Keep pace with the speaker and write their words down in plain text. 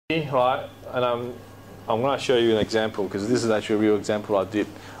right, and I'm going to show you an example because this is actually a real example I did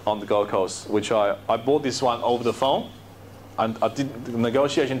on the Gold Coast, which I bought this one over the phone, and the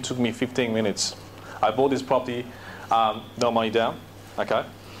negotiation took me 15 minutes. I bought this property, no money down, okay.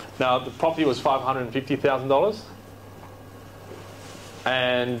 Now the property was $550,000,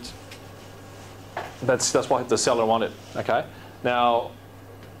 and that's what the seller wanted, okay. Now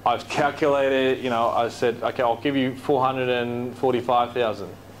I've calculated, you know, I said, okay, I'll give you $445,000.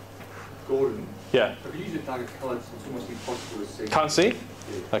 Gordon. Yeah. Have you used a darker colour? It's almost impossible to see. Can't see?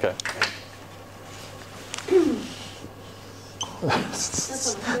 Yeah. Okay.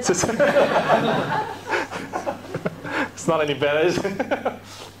 It's not any better, is it?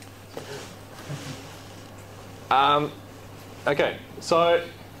 Okay, so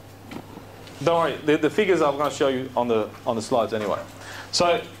don't worry. The figures I'm going to show you on the slides anyway.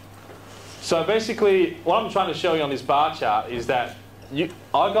 So basically, what I'm trying to show you on this bar chart is that I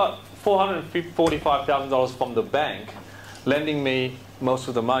got $445,000 from the bank, lending me most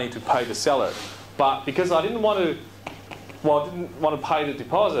of the money to pay the seller. But because I didn't want to pay the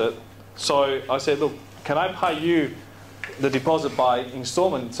deposit, so I said, look, can I pay you the deposit by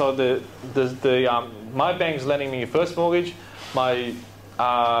installment? So my bank's lending me a first mortgage, my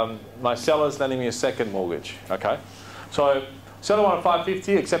seller's lending me a second mortgage. Okay, so seller wanted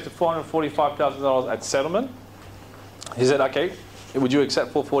 $550, accepted $445,000 at settlement. He said, okay, would you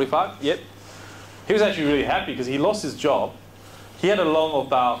accept $445? Yep. He was actually really happy because he lost his job. He had a loan of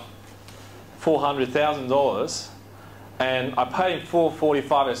about $400,000, and I paid him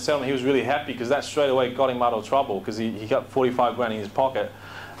 $445 at settlement. He was really happy because that straight away got him out of trouble because he got 45 grand in his pocket,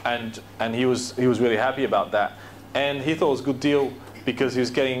 and he was really happy about that. And he thought it was a good deal because he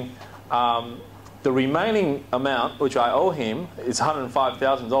was getting the remaining amount, which I owe him, is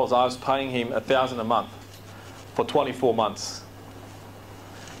 $105,000. I was paying him $1,000 a month for 24 months.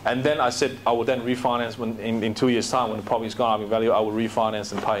 And then I said I would then refinance in 2 years' time when the property's gone up in value. I will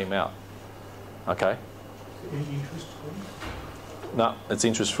refinance and pay him out. Okay. Any interest? No, it's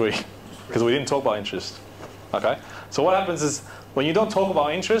interest free because we didn't talk about interest. Okay. So what happens is when you don't talk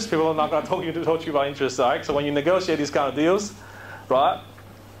about interest, people are not going to talk to you about interest. Right? So when you negotiate these kind of deals, right?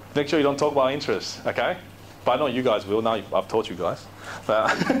 Make sure you don't talk about interest. Okay. But I know you guys will. Now I've taught you guys.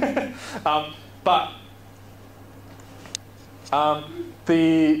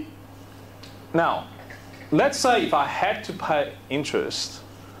 Now, let's say if I had to pay interest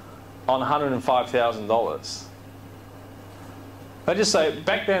on $105,000. Let's just say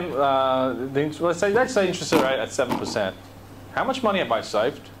back then, let's say interest rate at 7%. How much money have I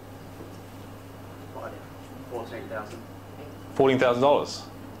saved? $14,000. $14,000.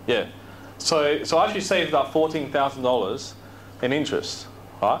 Yeah. So I actually saved about $14,000 in interest,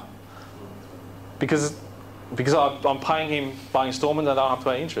 right? Because I'm paying him by installment and I don't have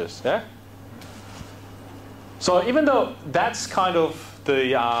to pay interest. Yeah. So even though that's kind of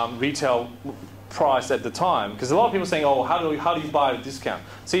the retail price at the time, because a lot of people are saying, oh, how do you buy at a discount?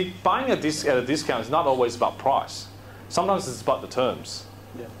 See, buying at a discount is not always about price. Sometimes it's about the terms.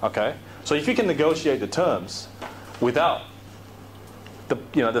 Yeah. Okay. So if you can negotiate the terms without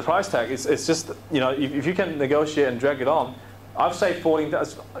the price tag, it's just if you can negotiate and drag it on. I've saved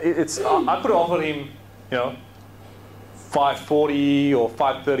 $14,000. I could have offered him $540 or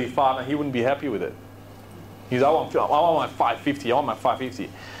 $535, and he wouldn't be happy with it. He's, I want my $550. I want my $550.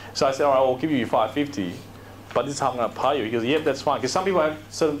 So I said, all right, I'll give you $550, but this is how I'm going to pay you. He goes, yep, that's fine. Because some people have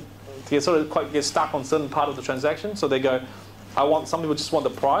get stuck on certain part of the transaction. So they go, some people just want the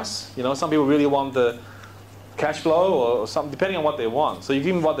price. Some people really want the cash flow or something, depending on what they want. So you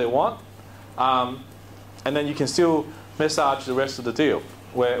give them what they want, and then you can still massage the rest of the deal,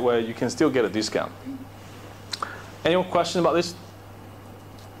 where you can still get a discount. Any more questions about this?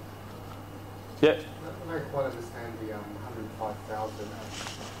 Yeah. I don't quite understand the 105,000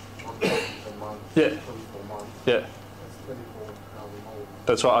 per month. Yeah. 24 months. Yeah. That's 24,000 whole.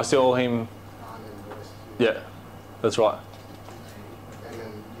 That's right. I still owe him. Yeah. That's right. And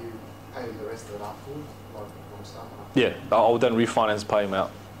then you pay the rest of it afterwards, like from start. Yeah. I'll then refinance, pay him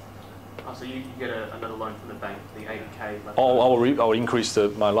out. Oh, so you get another loan from the bank, the 80K. I will increase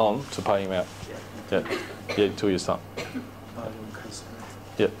my loan to pay him out. Yeah. Yeah. 2 years time.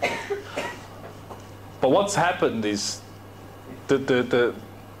 Yeah. But what's happened is the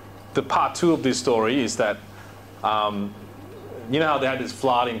part two of this story is that you know how they had this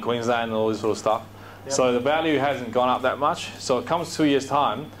flood in Queensland and all this sort of stuff. Yep. So the value hasn't gone up that much. So it comes 2 years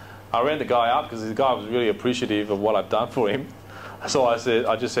time. I ran the guy up because the guy was really appreciative of what I've done for him. So I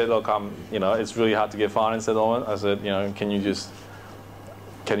just said, look, it's really hard to get finance at the moment. I said, can you just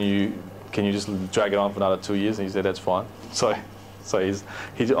drag it on for another 2 years? And he said, that's fine. So So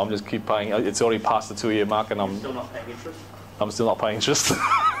I'm just keep paying. It's already past the 2-year mark, and You're still not paying interest? I'm still not paying interest.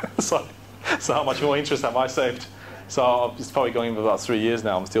 so how much more interest have I saved? So it's probably going for about 3 years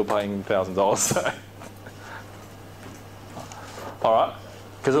now. I'm still paying $1,000. So. All right,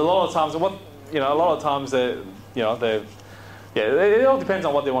 because a lot of times, it all depends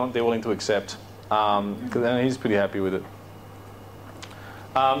on what they're willing to accept. And he's pretty happy with it.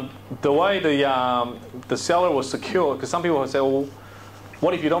 The way the seller was secure, because some people would say, well,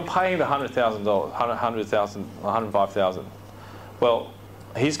 what if you don't pay the $100,000, $100,000, $105,000? Well,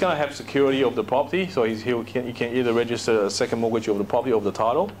 he's going to have security of the property, so he can either register a second mortgage of the property of the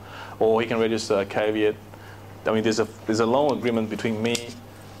title, or he can register a caveat. I mean, there's a loan agreement between me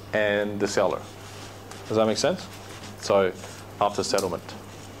and the seller. Does that make sense? So after settlement.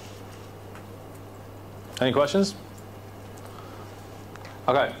 Any questions?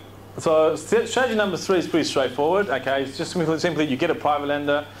 Okay. So strategy number 3 is pretty straightforward. Okay, it's just simply you get a private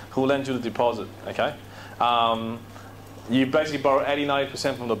lender who will lend you the deposit. Okay. You basically borrow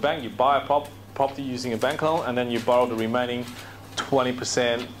 80–90% from the bank. You buy a property using a bank loan, and then you borrow the remaining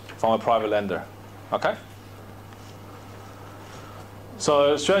 20% from a private lender. Okay.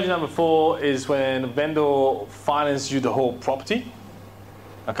 So strategy number 4 is when the vendor finances you the whole property.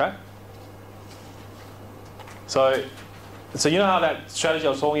 Okay. So you know how that strategy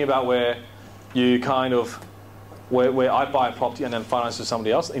I was talking about, where you kind of where I buy a property and then finance to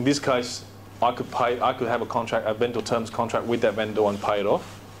somebody else. In this case, I could have a vendor terms contract with that vendor and pay it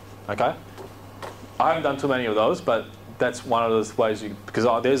off. Okay. I haven't done too many of those, but that's one of those ways because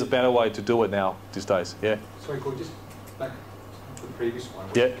there's a better way to do it now these days. Yeah. Sorry, Corey, just back to the previous one.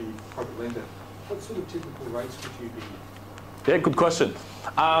 Yeah. The private lender. What sort of typical rates would you be? Yeah, good question.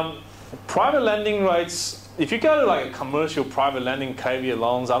 Private lending rates. If you go to like a commercial private lending caveat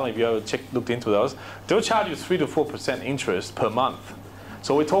loans, I don't know if you ever looked into those. They'll charge you 3 to 4% interest per month.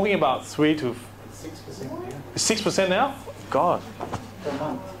 So we're talking about 3 to 6% now. God. Per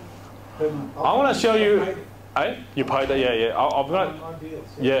month. Per month. I want to show you. You paid that? Yeah, yeah. I'm gonna.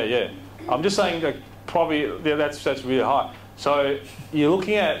 Yeah, yeah. I'm just saying that probably that's really high. So you're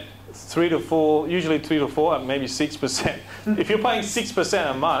looking at 3 to 4, usually 3 to 4, and maybe 6%. If you're paying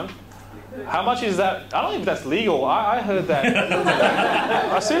 6% a month. How much is that? I don't know if that's legal. I heard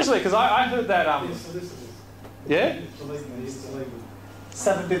that. Seriously, because I heard that. Yeah?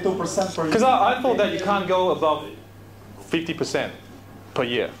 72% per year. Because I thought that you can't go above 50% per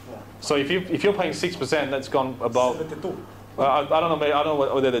year. So if you're paying 6%, that's gone above. 72. I don't know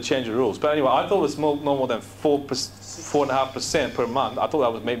whether they change the rules. But anyway, I thought it was no more than 4.5% per month. I thought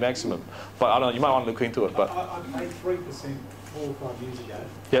that was maybe maximum. But I don't know. You might want to look into it. But I paid 3% 4 or 5 years ago.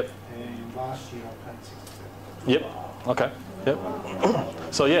 Yep. And last year I paid 6%. Yep. Okay. Yep.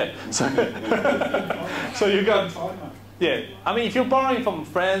 So yeah. So you got. Yeah. I mean, if you're borrowing from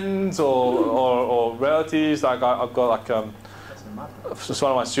friends or relatives, like I've got like just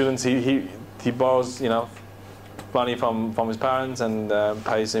one of my students. He borrows money from his parents and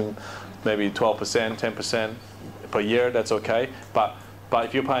pays him maybe 12%, 10% per year. That's okay. But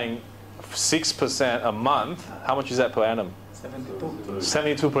if you're paying 6% a month, how much is that per annum?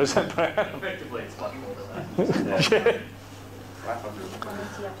 72% per annum. Effectively, it's much more than that.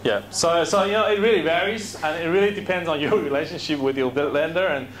 Yeah. So it really varies, and it really depends on your relationship with your lender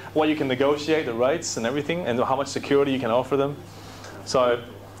and what you can negotiate, the rates and everything, and how much security you can offer them. So,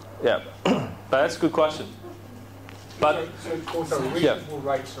 yeah, but that's a good question. But So reasonable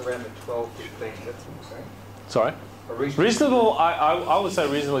rates around the 12, 15. That's what you're saying. Sorry. Reasonable, I would say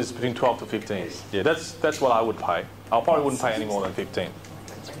reasonable is between 12 to 15. Yeah, that's what I would pay. I probably wouldn't pay any more than 15.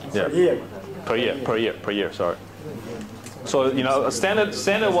 Yeah. Per year. Sorry. So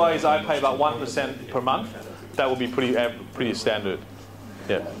standard wise, I pay about 1% per month. That would be pretty standard.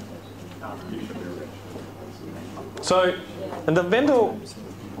 Yeah. So, and the vendor.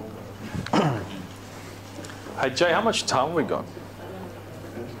 Hey Jay, how much time have we got?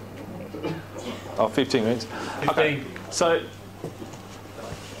 Oh, 15 minutes. Okay. So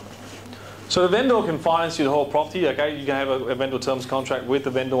the vendor can finance you the whole property. Okay, you can have a vendor terms contract with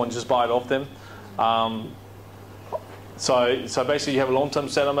the vendor and just buy it off them. So basically, you have a long-term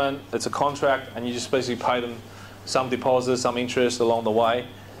settlement. It's a contract, and you just basically pay them some deposit, some interest along the way,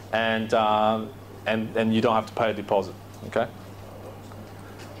 and you don't have to pay a deposit. Okay.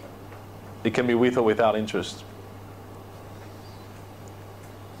 It can be with or without interest.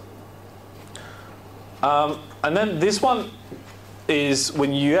 And then this one is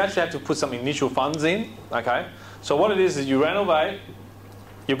when you actually have to put some initial funds in. Okay. So what it is you renovate,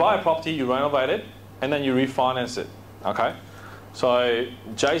 you buy a property, you renovate it, and then you refinance it. Okay. So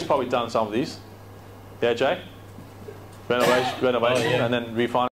Jay's probably done some of these. Yeah, Jay? renovation, Oh, yeah. and then refinance.